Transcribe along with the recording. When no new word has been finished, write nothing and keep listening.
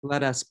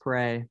Let us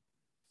pray.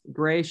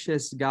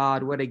 Gracious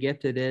God, what a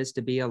gift it is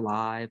to be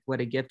alive.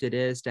 What a gift it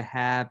is to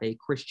have a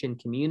Christian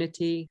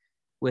community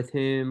with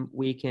whom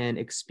we can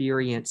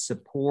experience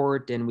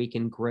support and we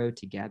can grow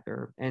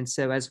together. And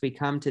so as we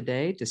come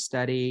today to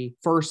study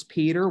First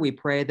Peter, we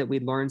pray that we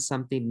learn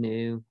something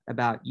new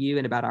about you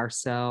and about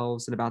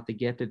ourselves and about the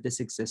gift of this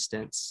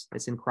existence.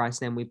 It's in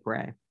Christ's name we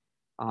pray.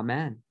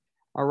 Amen.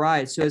 All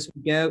right, so as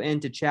we go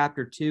into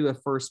chapter 2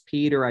 of First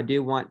Peter, I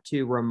do want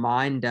to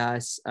remind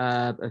us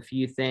of a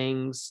few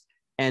things,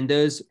 and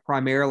those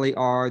primarily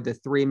are the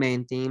three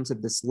main themes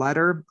of this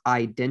letter: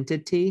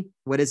 identity.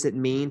 What does it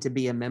mean to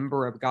be a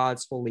member of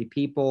God's holy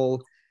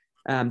people?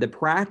 The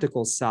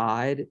practical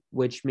side,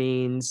 which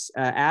means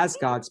as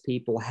God's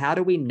people, how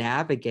do we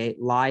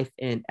navigate life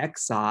in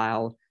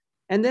exile?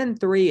 And then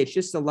 3, it's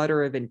just a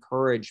letter of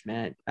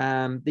encouragement.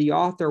 The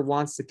author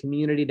wants the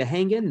community to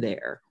hang in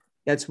there.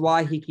 That's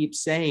why he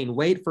keeps saying,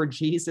 wait for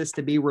Jesus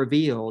to be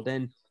revealed.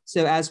 And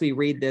so as we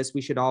read this,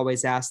 we should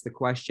always ask the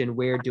question,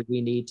 where do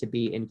we need to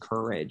be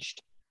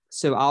encouraged?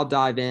 So I'll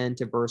dive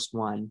into verse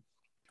 1.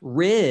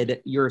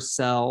 Rid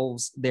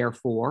yourselves,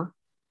 therefore,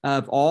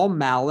 of all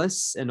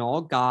malice and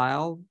all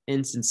guile,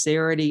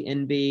 insincerity,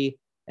 envy,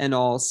 and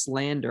all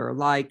slander.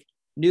 Like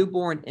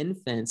newborn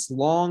infants,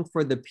 long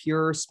for the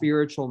pure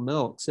spiritual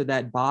milk, so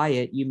that by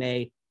it you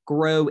may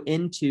grow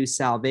into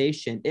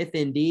salvation, if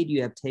indeed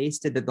you have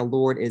tasted that the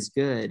Lord is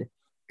good.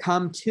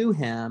 Come to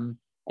him,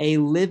 a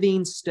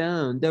living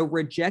stone, though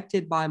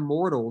rejected by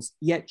mortals,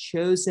 yet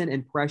chosen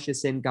and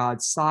precious in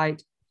God's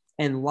sight.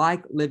 And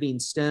like living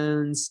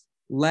stones,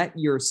 let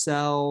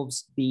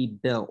yourselves be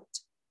built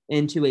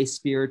into a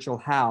spiritual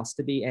house,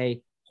 to be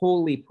a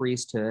holy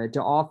priesthood,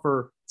 to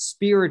offer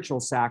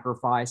spiritual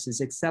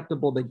sacrifices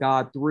acceptable to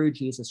God through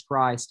Jesus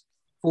Christ.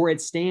 For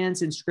it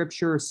stands in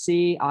Scripture,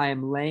 see, I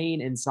am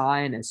laying in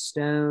Zion a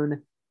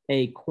stone,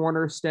 a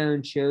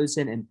cornerstone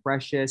chosen and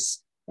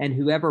precious, and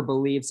whoever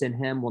believes in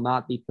him will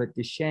not be put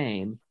to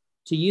shame.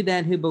 To you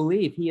then who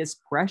believe, he is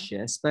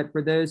precious, but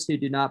for those who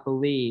do not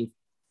believe,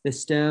 the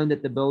stone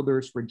that the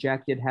builders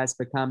rejected has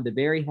become the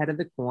very head of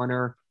the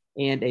corner,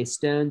 and a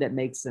stone that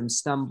makes them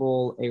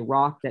stumble, a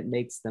rock that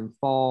makes them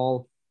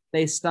fall.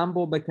 They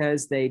stumble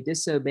because they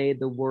disobeyed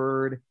the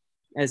word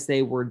as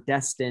they were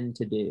destined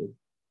to do.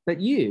 But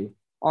you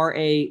are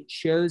a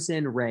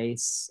chosen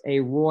race,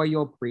 a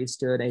royal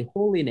priesthood, a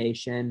holy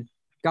nation,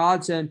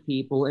 God's own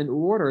people, in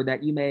order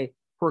that you may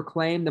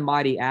proclaim the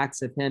mighty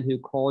acts of him who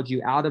called you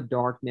out of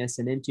darkness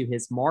and into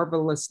his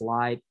marvelous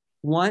light.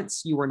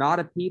 Once you were not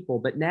a people,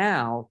 but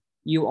now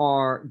you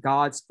are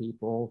God's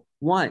people.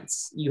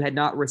 Once you had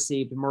not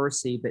received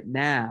mercy, but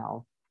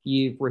now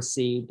you've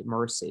received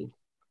mercy.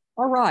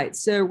 All right,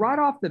 so right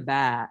off the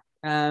bat,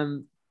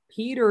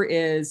 Peter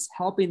is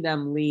helping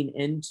them lean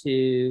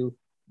into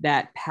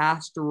that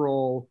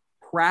pastoral,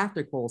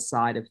 practical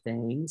side of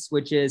things,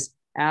 which is,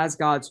 as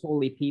God's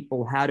holy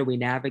people, how do we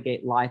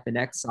navigate life in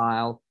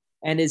exile?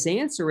 And his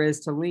answer is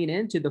to lean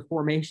into the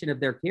formation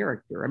of their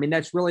character. I mean,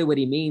 that's really what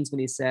he means when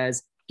he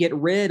says, get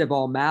rid of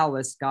all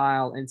malice,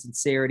 guile,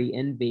 insincerity,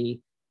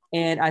 envy.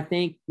 And I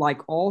think,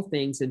 like all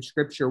things in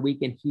Scripture, we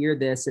can hear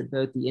this at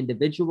both the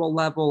individual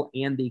level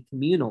and the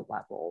communal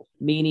level,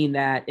 meaning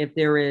that if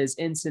there is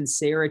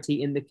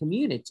insincerity in the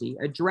community,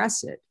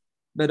 address it.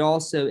 But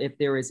also, if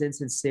there is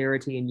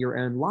insincerity in your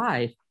own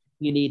life,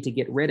 you need to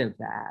get rid of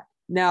that.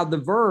 Now, the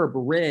verb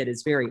rid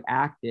is very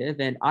active,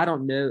 and I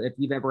don't know if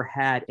you've ever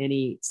had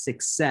any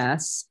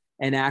success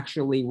in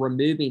actually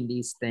removing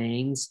these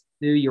things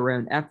through your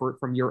own effort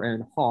from your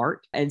own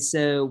heart. And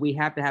so we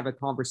have to have a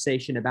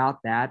conversation about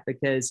that,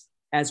 because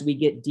as we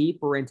get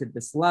deeper into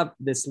this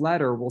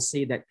letter, we'll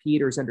see that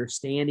Peter's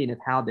understanding of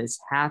how this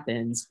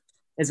happens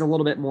is a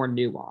little bit more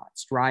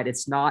nuanced, right?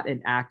 It's not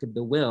an act of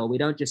the will. We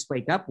don't just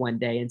wake up one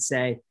day and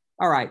say,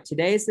 all right,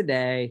 today's the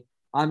day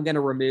I'm going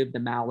to remove the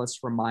malice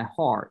from my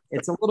heart.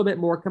 It's a little bit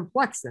more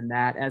complex than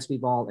that, as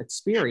we've all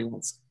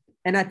experienced.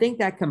 And I think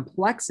that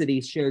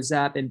complexity shows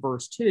up in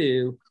verse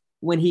 2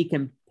 when he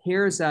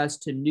compares us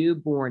to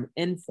newborn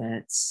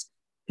infants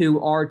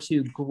who are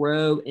to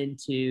grow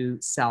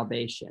into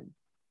salvation.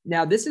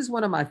 Now, this is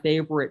one of my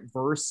favorite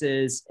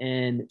verses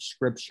in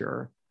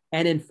Scripture.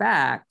 And in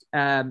fact,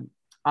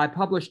 I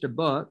published a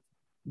book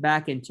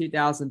back in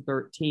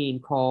 2013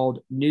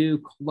 called New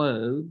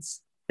Clothes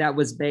that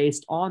was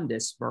based on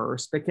this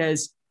verse,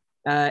 because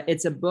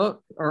it's a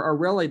book, or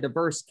really the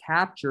verse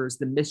captures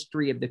the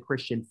mystery of the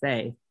Christian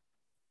faith.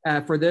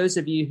 For those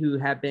of you who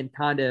have been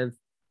kind of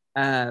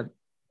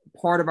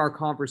part of our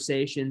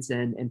conversations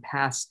and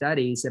past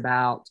studies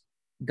about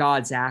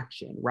God's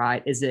action,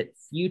 right? Is it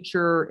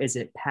future? Is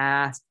it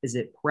past? Is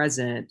it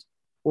present?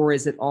 Or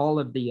is it all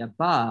of the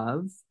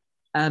above?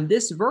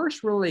 This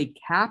verse really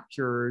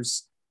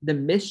captures the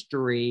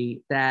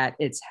mystery that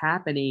it's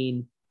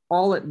happening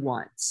all at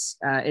once.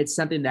 It's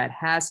something that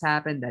has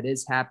happened, that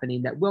is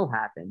happening, that will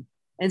happen.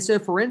 And so,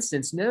 for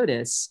instance,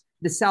 notice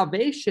the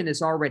salvation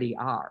is already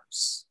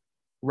ours,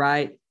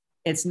 right?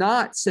 It's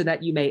not so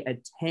that you may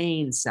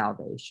attain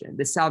salvation.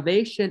 The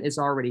salvation is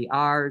already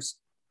ours,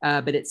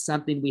 but it's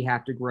something we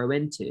have to grow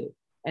into.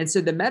 And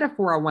so the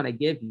metaphor I want to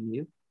give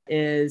you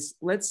is,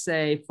 let's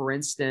say, for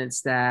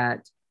instance,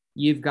 that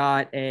you've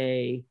got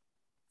a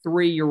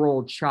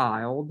 3-year-old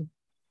child,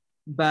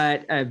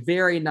 but a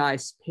very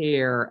nice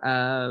pair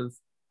of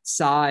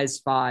size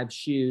 5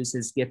 shoes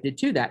is gifted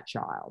to that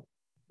child.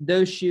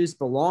 Those shoes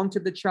belong to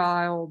the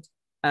child.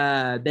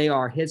 They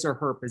are his or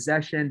her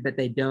possession, but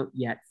they don't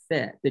yet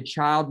fit. The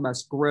child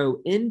must grow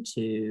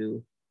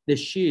into the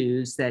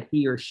shoes that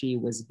he or she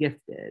was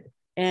gifted.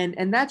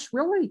 And that's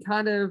really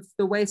kind of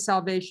the way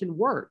salvation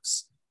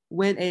works.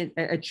 When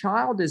a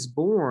child is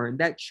born,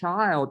 that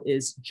child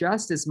is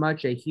just as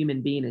much a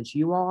human being as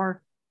you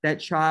are. That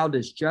child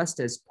is just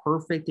as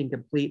perfect and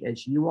complete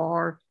as you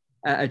are.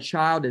 A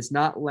child is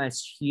not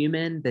less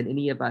human than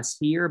any of us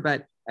here,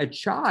 but a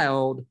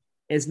child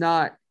is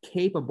not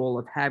capable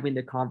of having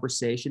the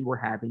conversation we're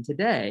having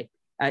today.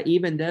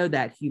 Even though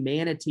that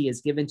humanity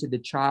is given to the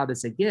child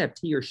as a gift,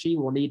 he or she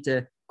will need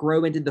to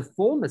grow into the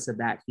fullness of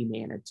that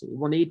humanity.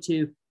 Will need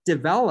to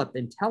develop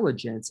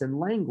intelligence and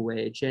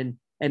language and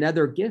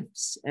other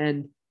gifts.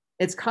 And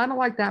it's kind of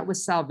like that with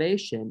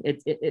salvation.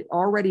 It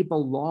already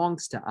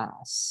belongs to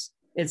us.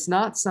 It's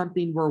not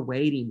something we're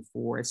waiting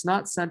for. It's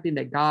not something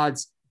that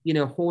God's,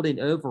 holding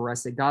over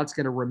us, that God's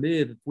going to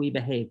remove if we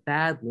behave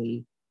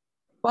badly.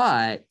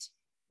 But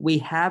we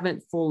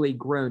haven't fully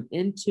grown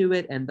into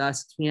it and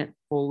thus can't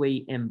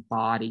fully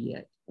embody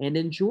it and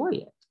enjoy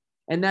it.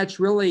 And that's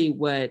really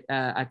what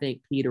I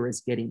think Peter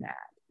is getting at.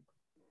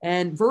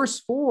 And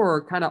verse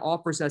 4 kind of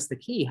offers us the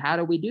key. How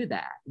do we do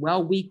that?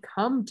 Well, we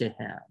come to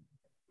him,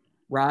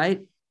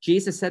 right?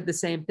 Jesus said the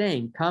same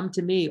thing. Come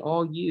to me,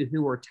 all you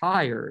who are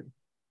tired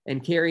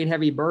and carrying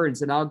heavy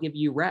burdens, and I'll give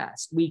you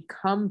rest. We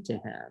come to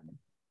him.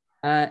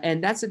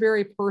 And that's a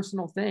very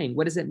personal thing.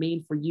 What does it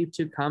mean for you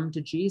to come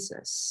to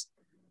Jesus?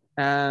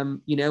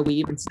 We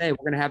even say we're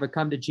going to have a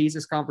come to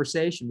Jesus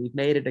conversation. We've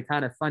made it a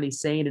kind of funny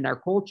saying in our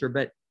culture,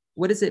 but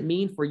what does it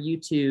mean for you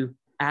to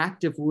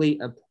actively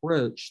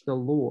approach the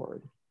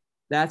Lord?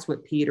 That's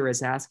what Peter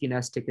is asking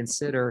us to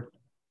consider.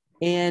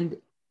 And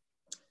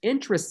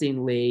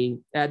interestingly,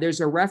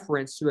 there's a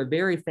reference to a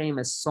very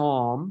famous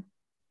psalm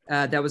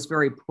that was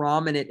very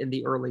prominent in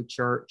the early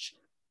church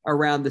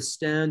around the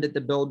stone that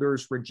the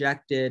builders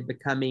rejected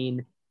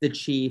becoming the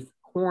chief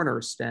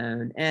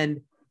cornerstone. And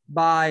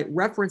by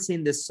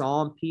referencing this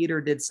psalm, Peter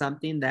did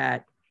something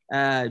that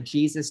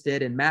Jesus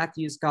did in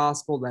Matthew's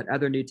gospel, that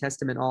other New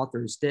Testament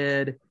authors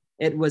did.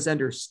 It was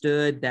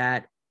understood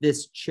that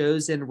this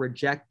chosen,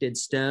 rejected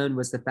stone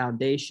was the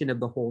foundation of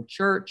the whole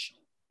church.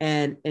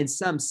 And in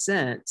some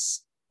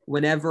sense,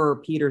 whenever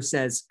Peter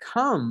says,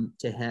 come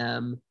to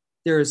him,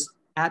 there's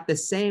at the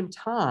same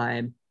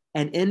time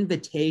an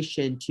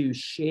invitation to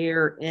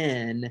share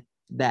in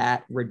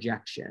that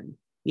rejection.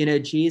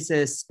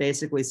 Jesus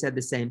basically said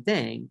the same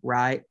thing,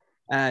 right?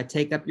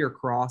 Take up your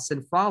cross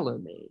and follow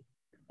me.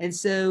 And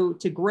so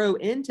to grow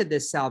into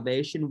this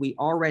salvation we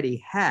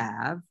already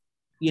have,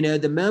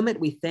 the moment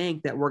we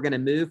think that we're going to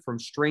move from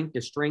strength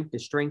to strength to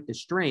strength to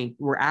strength,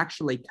 we're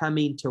actually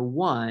coming to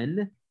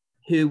one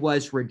who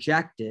was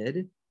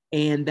rejected.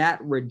 And that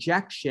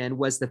rejection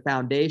was the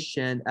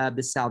foundation of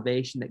the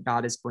salvation that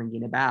God is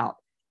bringing about.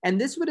 And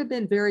this would have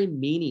been very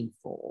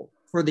meaningful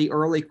for the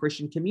early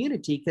Christian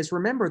community, because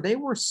remember, they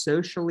were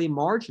socially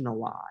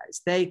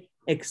marginalized. They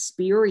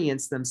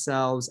experienced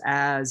themselves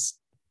as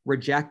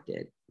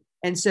rejected.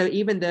 And so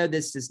even though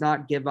this does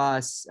not give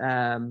us,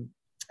 an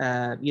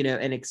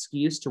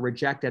excuse to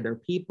reject other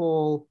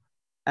people,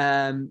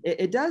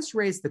 it does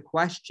raise the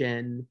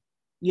question,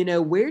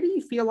 where do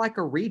you feel like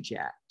a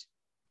reject?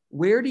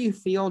 Where do you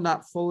feel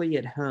not fully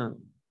at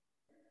home?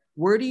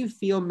 Where do you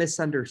feel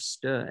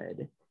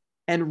misunderstood?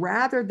 And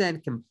rather than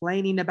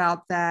complaining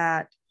about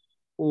that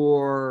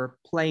or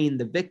playing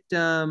the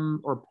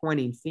victim or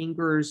pointing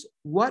fingers,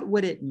 what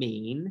would it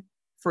mean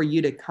for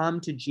you to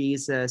come to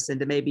Jesus and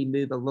to maybe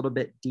move a little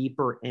bit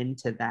deeper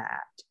into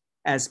that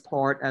as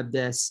part of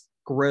this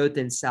growth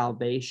in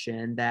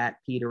salvation that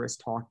Peter is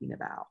talking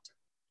about?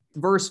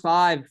 Verse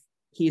 5,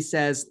 he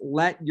says,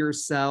 let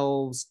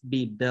yourselves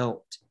be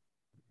built.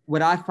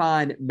 What I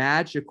find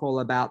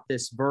magical about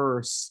this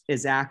verse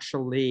is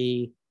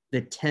actually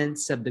the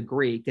tense of the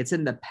Greek. It's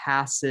in the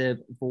passive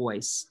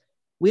voice.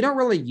 We don't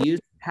really use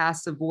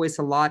passive voice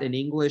a lot in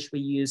English. We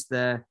use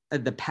the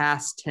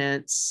past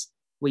tense.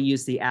 We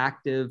use the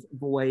active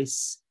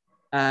voice.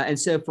 And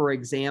so, for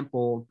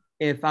example,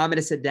 if I'm going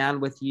to sit down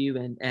with you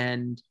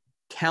and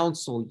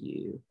counsel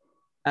you,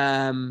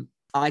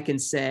 I can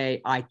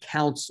say I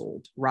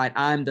counseled, right?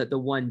 I'm the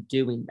one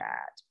doing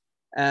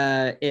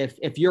that.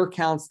 If you're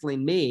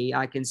counseling me,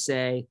 I can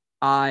say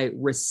I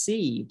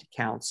received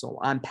counsel.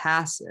 I'm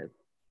passive.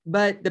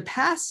 But the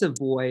passive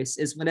voice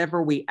is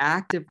whenever we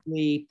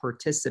actively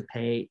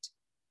participate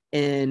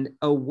in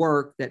a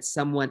work that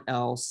someone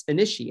else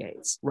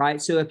initiates,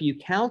 right? So if you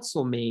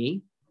counsel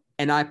me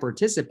and I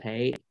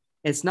participate,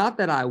 it's not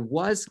that I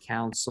was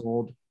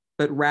counseled,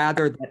 but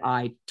rather that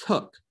I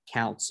took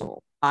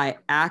counsel. I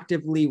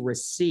actively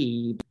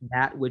received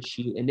that which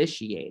you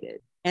initiated.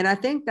 And I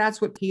think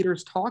that's what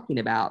Peter's talking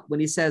about when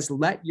he says,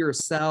 let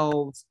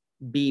yourselves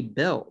be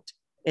built.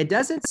 It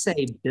doesn't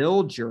say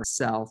build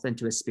yourself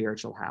into a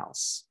spiritual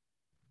house,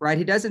 right?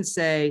 He doesn't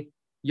say,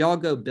 y'all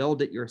go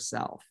build it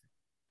yourself.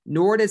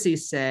 Nor does he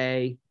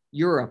say,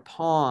 you're a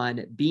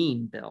pawn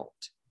being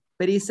built.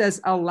 But he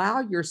says,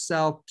 allow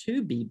yourself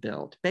to be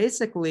built.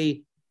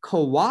 Basically,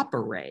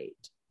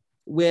 cooperate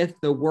with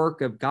the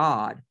work of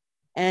God.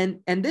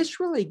 And this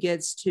really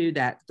gets to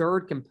that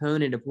third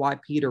component of why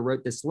Peter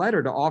wrote this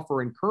letter, to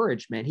offer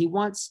encouragement. He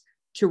wants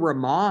to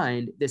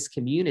remind this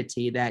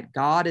community that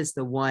God is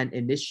the one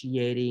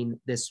initiating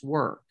this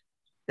work,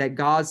 that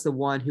God's the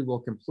one who will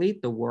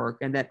complete the work,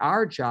 and that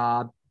our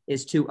job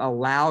is to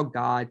allow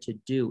God to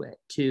do it,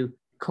 to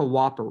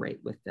cooperate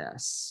with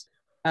this.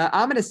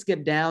 I'm going to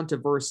skip down to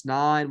verse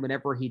 9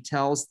 whenever he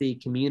tells the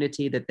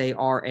community that they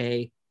are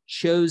a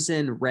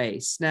chosen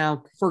race.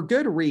 Now, for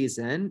good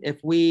reason,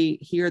 if we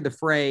hear the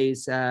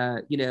phrase,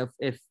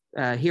 if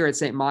here at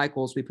St.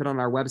 Michael's, we put on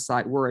our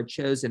website, we're a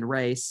chosen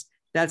race,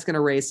 that's going to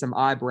raise some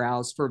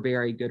eyebrows for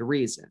very good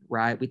reason,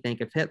 right? We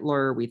think of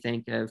Hitler, we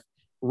think of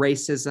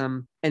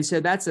racism. And so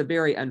that's a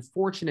very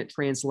unfortunate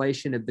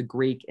translation of the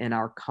Greek in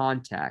our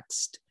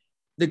context.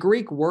 The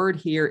Greek word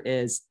here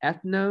is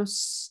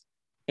ethnos,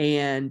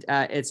 and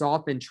it's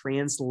often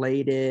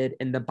translated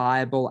in the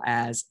Bible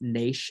as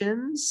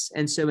nations.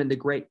 And so in the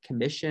Great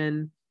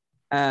Commission,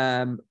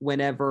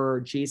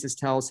 whenever Jesus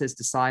tells his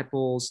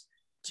disciples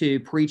to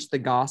preach the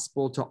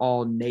gospel to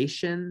all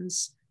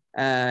nations,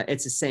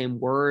 it's the same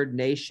word,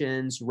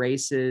 nations,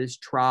 races,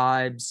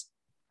 tribes,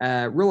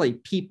 really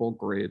people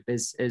group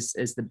is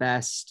the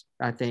best,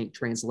 I think,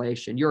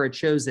 translation. You're a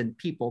chosen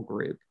people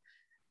group.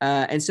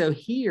 And so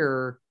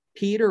here,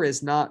 Peter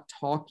is not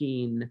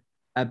talking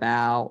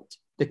about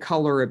the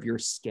color of your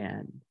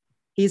skin.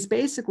 He's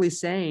basically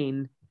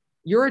saying,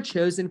 you're a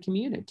chosen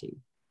community.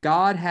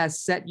 God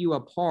has set you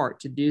apart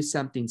to do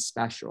something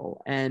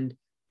special. And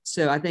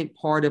so I think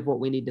part of what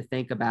we need to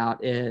think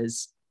about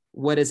is,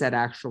 what does that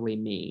actually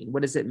mean?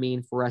 What does it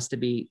mean for us to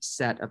be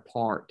set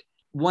apart?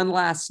 One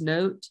last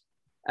note,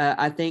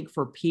 I think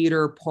for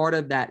Peter, part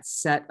of that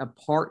set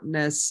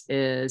apartness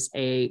is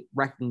a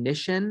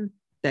recognition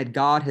that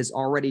God has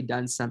already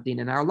done something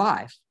in our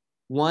life.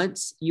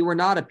 Once you were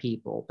not a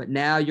people, but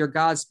now you're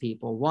God's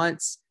people.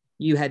 Once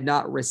you had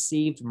not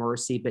received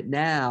mercy, but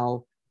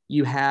now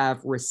you have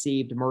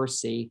received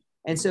mercy.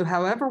 And so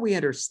however we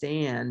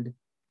understand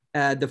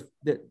the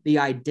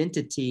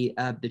identity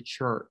of the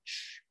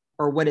church,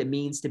 or what it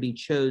means to be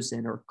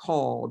chosen or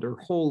called or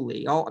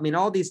holy,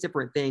 all these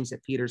different things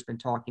that Peter's been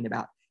talking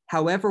about,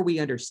 however we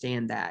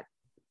understand that,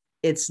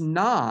 it's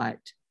not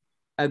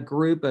a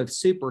group of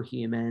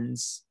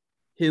superhumans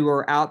who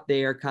are out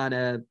there kind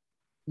of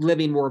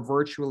living more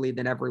virtually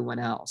than everyone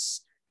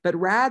else, but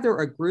rather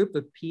a group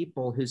of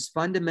people whose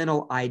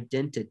fundamental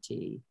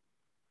identity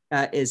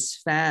is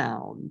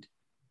found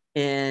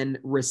in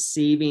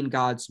receiving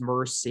God's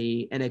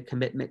mercy and a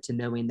commitment to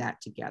knowing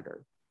that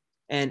together.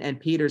 And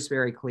Peter's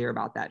very clear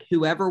about that.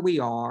 Whoever we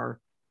are,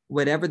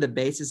 whatever the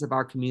basis of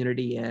our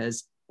community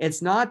is,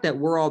 it's not that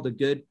we're all the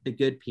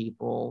good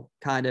people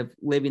kind of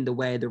living the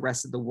way the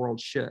rest of the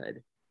world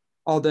should,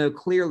 although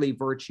clearly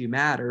virtue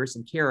matters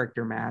and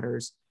character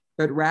matters,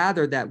 but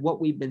rather that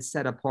what we've been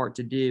set apart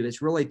to do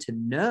is really to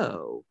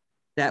know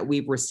that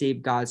we've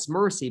received God's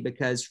mercy,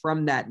 because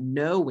from that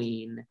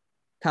knowing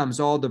comes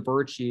all the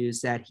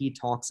virtues that he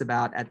talks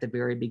about at the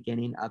very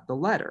beginning of the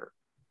letter.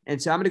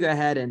 And so I'm going to go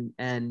ahead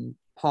and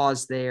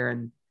pause there,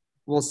 and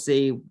we'll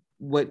see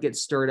what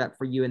gets stirred up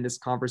for you in this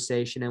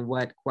conversation and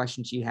what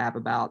questions you have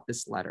about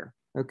this letter.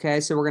 Okay,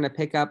 so we're going to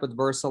pick up with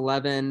verse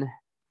 11.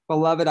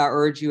 Beloved, I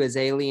urge you as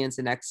aliens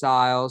and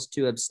exiles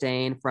to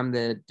abstain from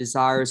the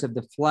desires of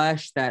the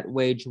flesh that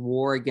wage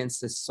war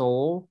against the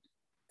soul.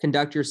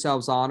 Conduct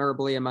yourselves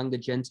honorably among the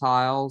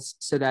Gentiles,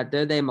 so that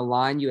though they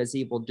malign you as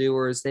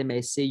evildoers, they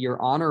may see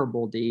your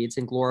honorable deeds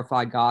and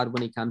glorify God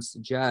when he comes to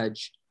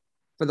judge.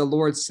 For the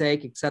Lord's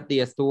sake, accept the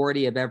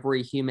authority of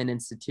every human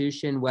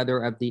institution,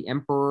 whether of the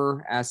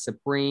emperor as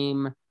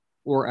supreme,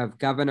 or of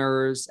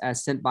governors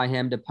as sent by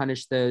him to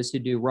punish those who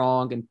do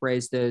wrong and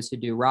praise those who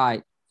do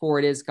right. For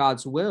it is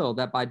God's will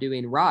that by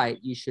doing right,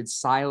 you should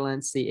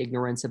silence the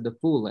ignorance of the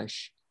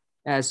foolish.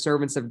 As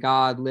servants of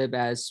God, live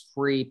as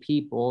free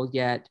people,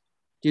 yet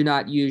do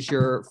not use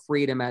your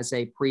freedom as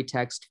a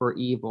pretext for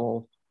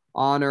evil.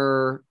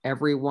 Honor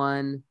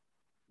everyone,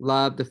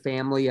 love the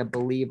family of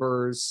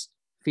believers,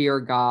 fear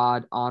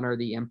God, honor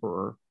the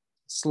emperor.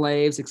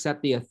 Slaves,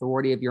 accept the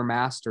authority of your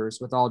masters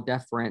with all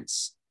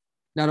deference,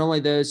 not only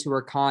those who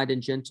are kind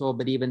and gentle,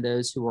 but even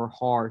those who are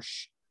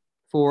harsh.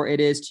 For it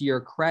is to your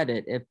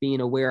credit if,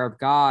 being aware of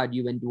God,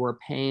 you endure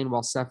pain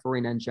while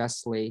suffering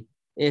unjustly.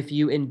 If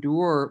you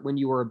endure when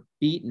you are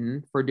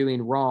beaten for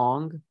doing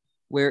wrong,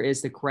 where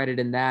is the credit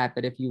in that?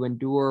 But if you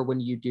endure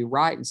when you do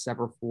right and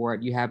suffer for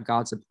it, you have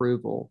God's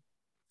approval.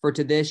 For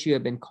to this you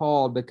have been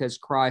called, because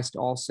Christ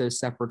also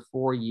suffered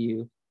for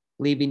you,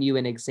 leaving you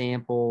an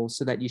example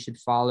so that you should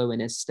follow in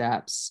his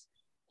steps.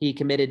 He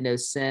committed no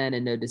sin,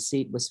 and no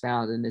deceit was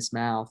found in his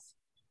mouth.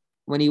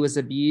 When he was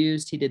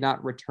abused, he did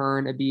not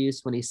return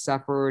abuse. When he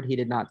suffered, he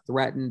did not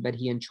threaten, but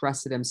he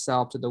entrusted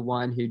himself to the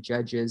one who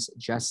judges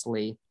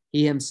justly.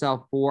 He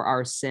himself bore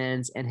our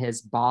sins in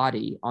his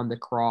body on the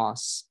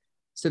cross,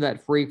 so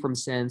that free from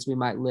sins we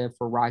might live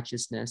for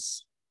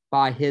righteousness.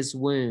 By his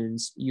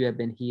wounds you have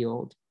been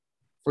healed.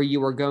 For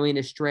you were going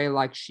astray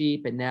like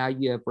sheep, and now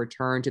you have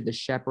returned to the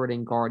shepherd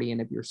and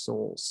guardian of your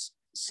souls.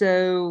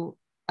 So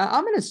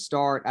I'm going to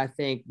start, I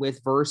think,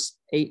 with verse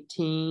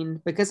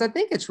 18, because I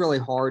think it's really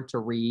hard to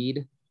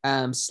read.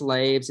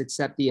 Slaves,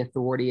 accept the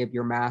authority of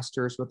your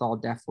masters with all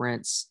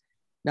deference,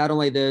 not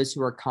only those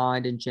who are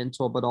kind and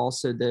gentle, but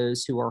also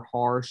those who are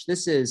harsh.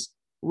 This is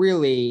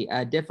really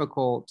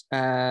difficult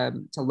to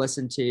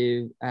listen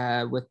to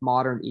with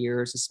modern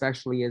ears,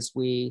 especially as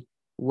we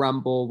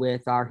rumble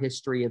with our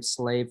history of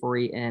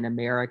slavery in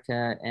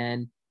America.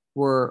 And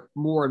we're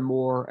more and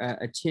more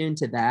attuned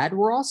to that.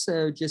 We're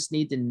also just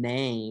need to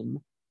name,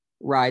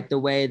 right, the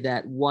way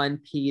that 1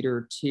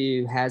 Peter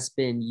 2 has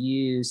been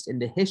used in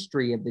the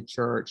history of the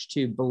church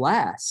to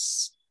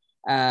bless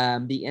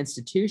the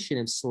institution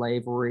of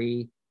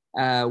slavery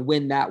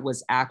when that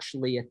was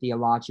actually a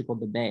theological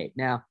debate.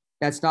 Now,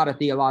 that's not a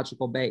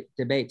theological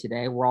debate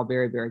today. We're all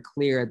very, very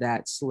clear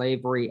that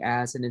slavery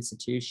as an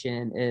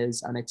institution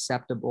is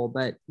unacceptable.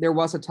 But there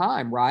was a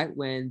time, right,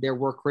 when there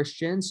were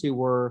Christians who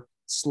were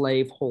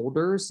slave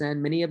holders,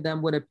 and many of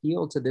them would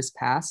appeal to this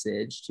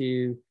passage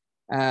to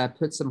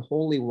put some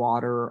holy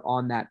water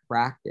on that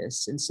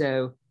practice. And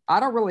so I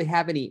don't really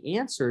have any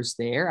answers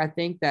there. I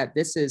think that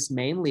this is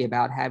mainly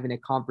about having a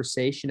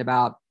conversation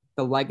about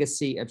the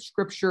legacy of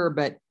Scripture,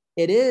 but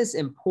it is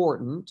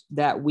important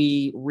that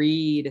we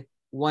read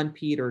 1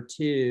 Peter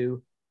 2,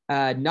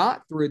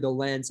 not through the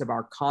lens of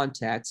our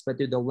context, but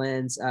through the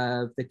lens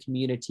of the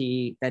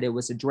community that it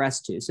was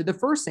addressed to. So the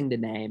first thing to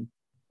name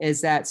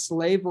is that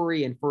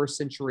slavery in first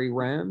century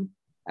Rome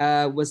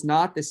was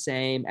not the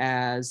same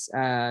as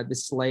the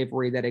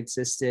slavery that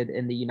existed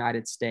in the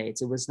United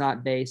States. It was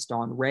not based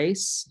on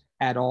race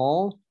at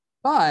all,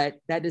 but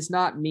that does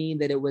not mean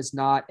that it was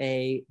not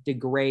a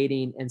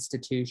degrading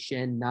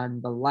institution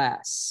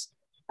nonetheless.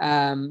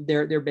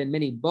 There have been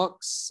many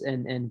books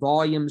and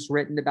volumes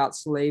written about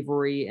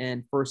slavery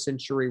and first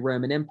century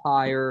Roman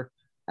Empire.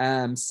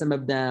 Some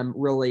of them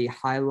really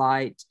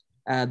highlight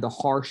the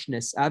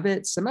harshness of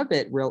it. Some of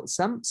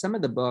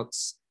the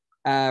books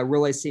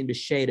really seem to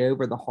shade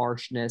over the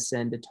harshness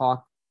and to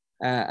talk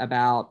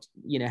about,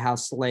 how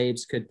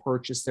slaves could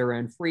purchase their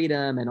own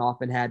freedom and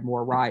often had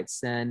more rights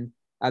than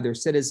other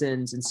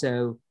citizens. And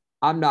so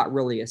I'm not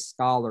really a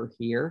scholar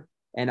here,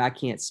 and I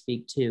can't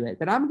speak to it,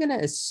 but I'm going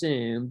to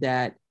assume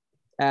that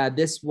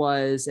this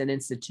was an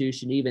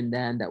institution even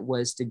then that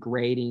was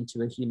degrading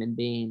to a human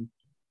being.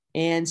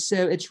 And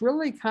so it's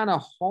really kind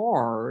of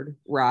hard,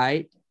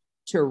 right,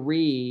 to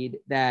read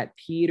that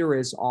Peter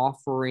is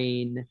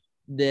offering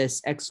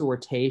this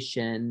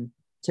exhortation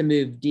to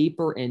move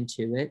deeper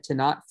into it, to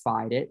not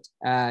fight it,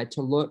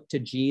 to look to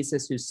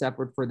Jesus who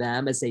suffered for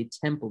them as a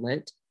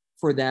template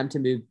for them to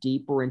move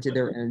deeper into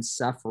their own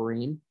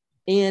suffering.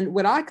 And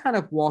what I kind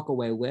of walk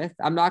away with,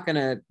 I'm not going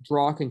to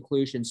draw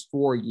conclusions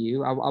for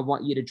you. I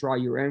want you to draw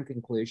your own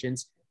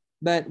conclusions.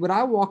 But what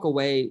I walk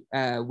away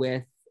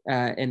with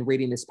in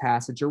reading this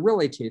passage are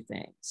really two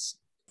things.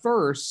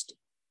 First,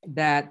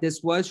 that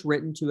this was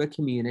written to a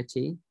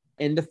community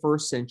in the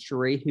first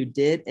century who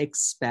did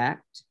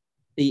expect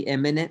the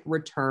imminent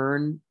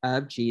return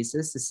of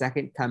Jesus, the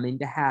second coming,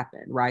 to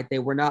happen, right? They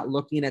were not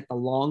looking at the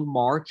long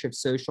march of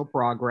social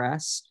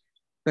progress,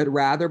 but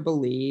rather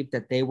believed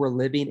that they were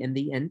living in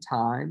the end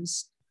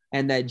times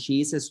and that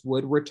Jesus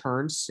would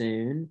return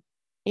soon.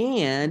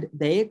 And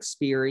they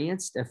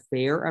experienced a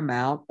fair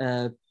amount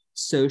of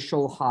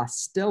social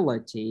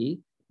hostility,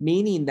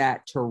 meaning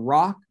that to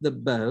rock the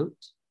boat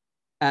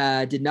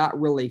did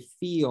not really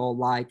feel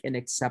like an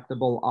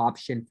acceptable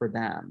option for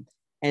them.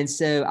 And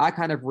so I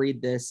kind of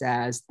read this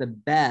as the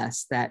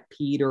best that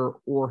Peter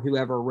or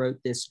whoever wrote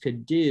this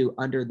could do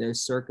under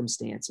those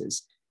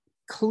circumstances.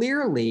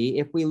 Clearly,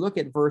 if we look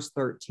at verse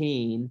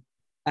 13,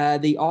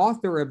 the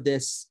author of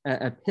this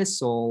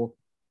epistle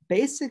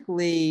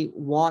basically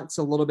wants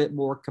a little bit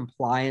more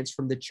compliance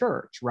from the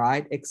church,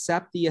 right?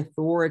 Accept the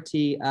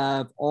authority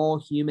of all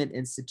human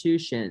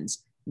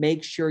institutions.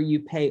 Make sure you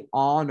pay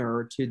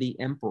honor to the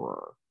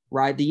emperor,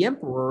 right? The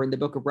emperor in the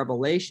book of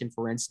Revelation,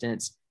 for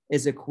instance,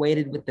 is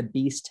equated with the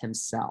beast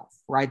himself,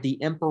 right?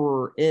 The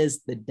emperor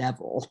is the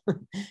devil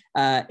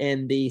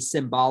in the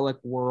symbolic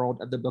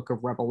world of the book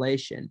of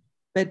Revelation.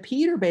 But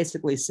Peter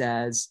basically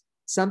says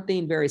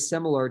something very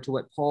similar to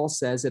what Paul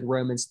says in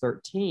Romans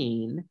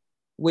 13,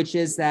 which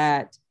is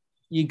that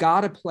you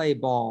got to play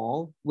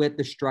ball with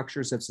the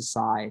structures of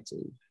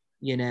society,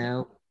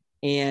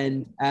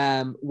 and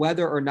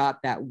whether or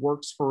not that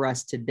works for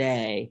us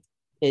today,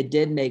 it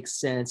did make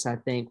sense, I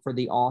think, for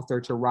the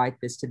author to write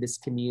this to this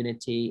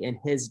community in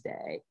his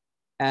day,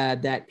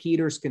 that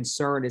Peter's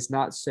concern is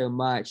not so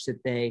much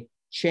that they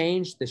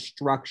change the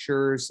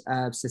structures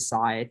of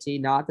society,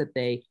 not that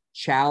they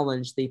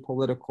challenge the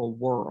political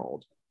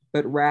world,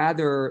 but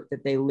rather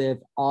that they live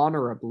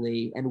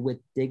honorably and with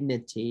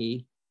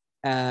dignity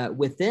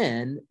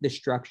within the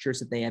structures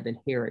that they have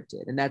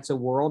inherited. And that's a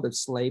world of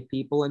slave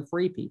people and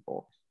free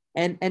people.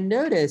 And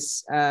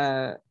notice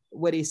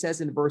what he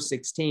says in verse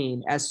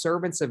 16, as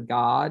servants of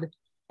God.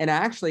 And I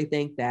actually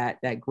think that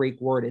that Greek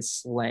word is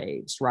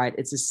slaves, right?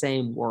 It's the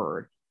same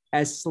word.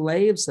 As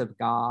slaves of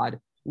God,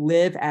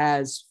 live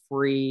as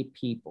free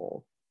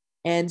people.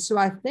 And so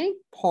I think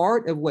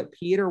part of what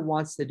Peter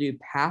wants to do,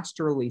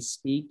 pastorally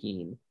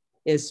speaking,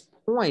 is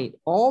point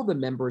all the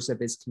members of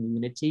his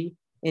community,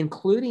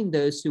 including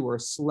those who are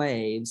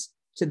slaves,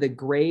 to the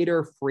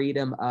greater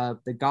freedom of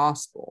the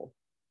gospel.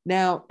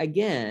 Now,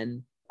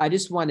 again, I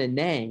just want to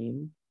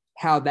name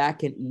how that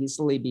can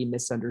easily be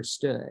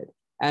misunderstood.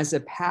 As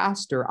a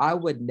pastor, I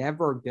would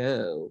never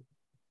go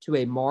to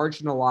a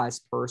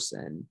marginalized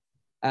person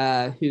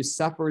who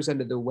suffers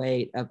under the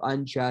weight of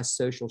unjust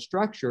social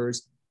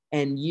structures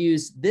and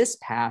use this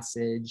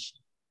passage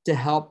to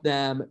help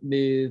them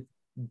move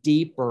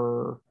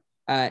deeper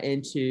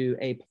into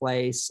a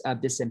place of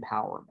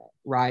disempowerment,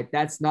 right?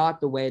 That's not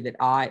the way that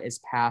I, as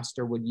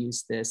pastor, would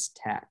use this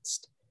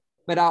text.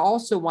 But I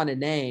also want to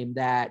name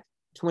that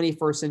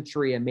 21st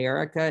century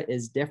America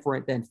is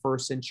different than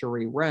first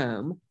century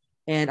Rome.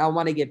 And I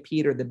want to give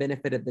Peter the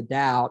benefit of the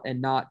doubt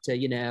and not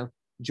to,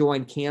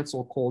 join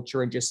cancel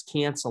culture and just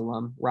cancel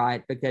him,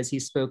 right? Because he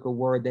spoke a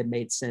word that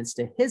made sense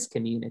to his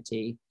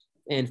community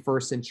in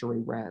first century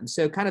Rome.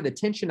 So kind of the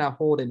tension I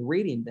hold in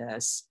reading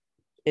this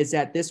is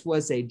that this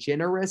was a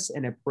generous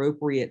and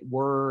appropriate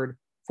word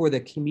for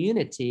the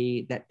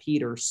community that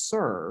Peter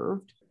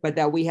served, but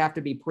that we have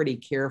to be pretty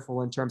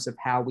careful in terms of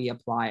how we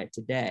apply it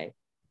today.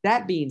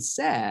 That being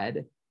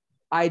said,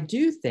 I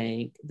do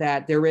think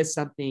that there is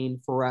something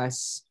for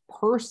us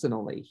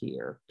personally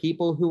here,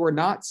 people who are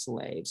not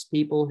slaves,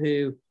 people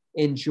who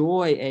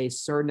enjoy a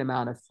certain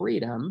amount of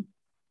freedom,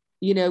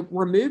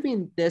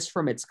 removing this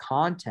from its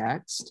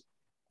context.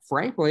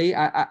 Frankly,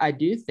 I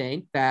do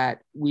think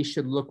that we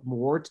should look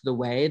more to the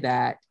way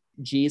that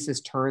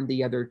Jesus turned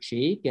the other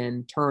cheek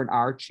and turned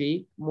our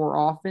cheek more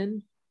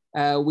often.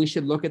 We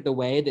should look at the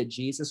way that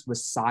Jesus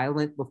was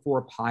silent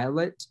before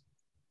Pilate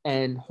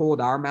and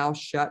hold our mouths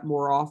shut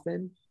more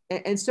often.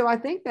 And so I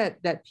think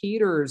that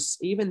Peter's,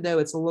 even though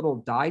it's a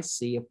little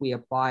dicey if we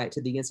apply it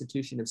to the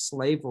institution of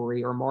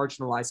slavery or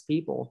marginalized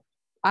people,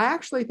 I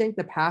actually think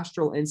the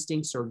pastoral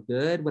instincts are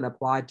good when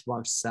applied to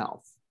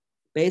ourselves.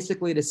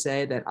 Basically to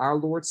say that our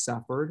Lord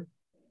suffered,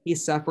 he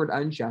suffered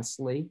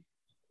unjustly,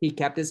 he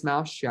kept his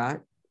mouth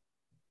shut,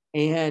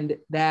 and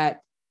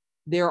that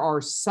there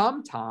are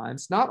some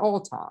times, not all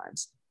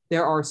times,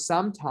 there are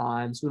some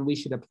times when we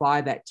should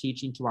apply that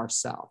teaching to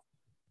ourselves.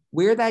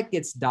 Where that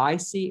gets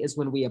dicey is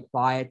when we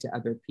apply it to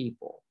other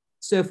people.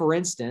 So for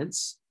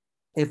instance,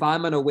 if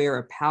I'm unaware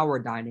of power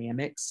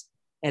dynamics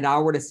and I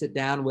were to sit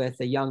down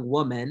with a young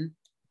woman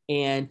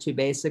and to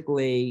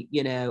basically,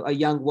 a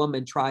young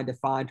woman trying to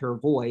find her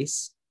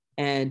voice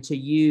and to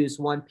use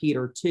 1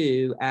 Peter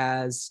 2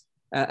 as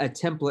a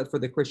template for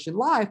the Christian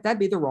life, that'd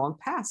be the wrong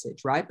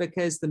passage, right?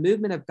 Because the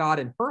movement of God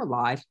in her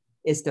life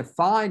is to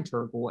find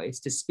her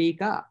voice, to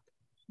speak up.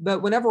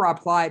 But whenever I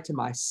apply it to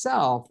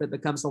myself, it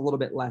becomes a little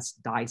bit less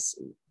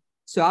dicey.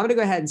 So I'm going to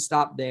go ahead and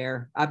stop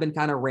there. I've been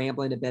kind of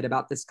rambling a bit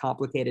about this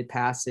complicated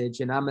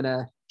passage, and I'm going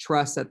to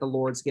trust that the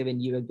Lord's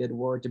given you a good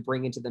word to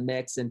bring into the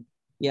mix. And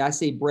yeah, I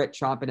see Britt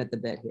chomping at the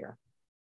bit here.